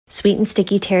Sweet and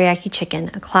sticky teriyaki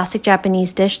chicken, a classic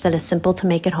Japanese dish that is simple to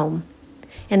make at home.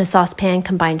 In a saucepan,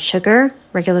 combine sugar,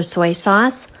 regular soy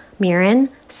sauce, mirin,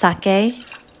 sake,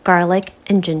 garlic,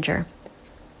 and ginger.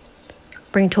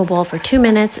 Bring to a boil for 2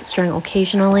 minutes, stirring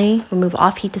occasionally. Remove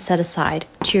off heat to set aside.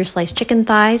 To your sliced chicken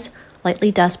thighs, lightly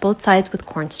dust both sides with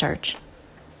cornstarch.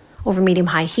 Over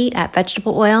medium-high heat, add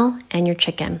vegetable oil and your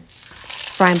chicken.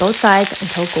 Fry on both sides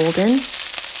until golden.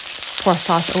 Pour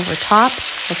sauce over top.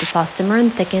 Let the sauce simmer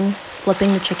and thicken,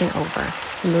 flipping the chicken over.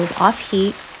 Remove off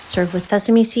heat. Serve with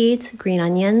sesame seeds, green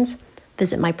onions.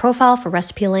 Visit my profile for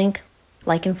recipe link.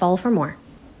 Like and follow for more.